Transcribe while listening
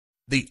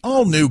The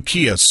all-new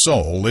Kia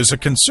Soul is a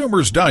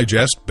Consumer's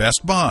Digest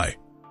Best Buy.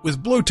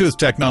 With Bluetooth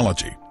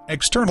technology,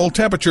 external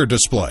temperature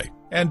display,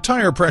 and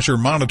tire pressure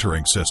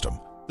monitoring system,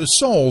 the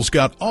Soul's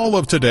got all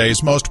of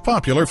today's most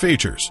popular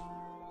features.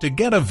 To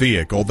get a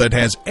vehicle that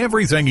has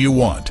everything you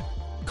want,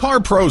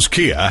 CarPros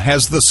Kia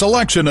has the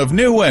selection of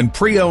new and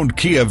pre-owned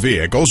Kia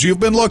vehicles you've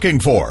been looking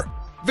for.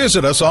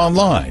 Visit us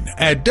online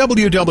at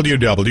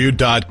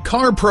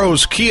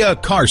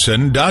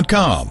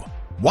www.carproskiacarson.com.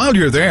 While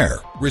you're there,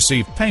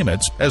 receive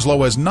payments as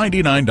low as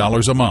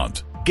 $99 a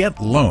month.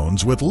 Get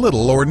loans with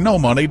little or no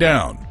money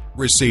down.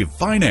 Receive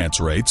finance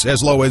rates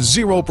as low as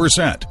 0%,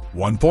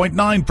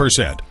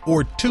 1.9%,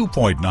 or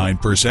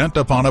 2.9%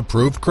 upon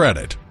approved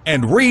credit.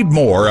 And read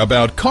more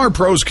about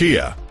CarPros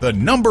Kia, the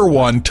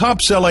 #1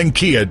 top-selling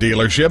Kia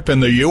dealership in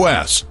the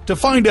U.S., to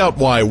find out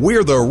why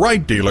we're the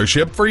right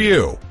dealership for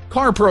you.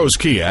 CarPros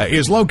Kia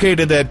is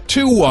located at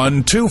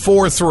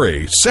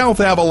 21243 South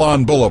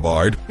Avalon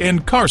Boulevard in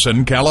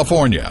Carson,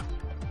 California.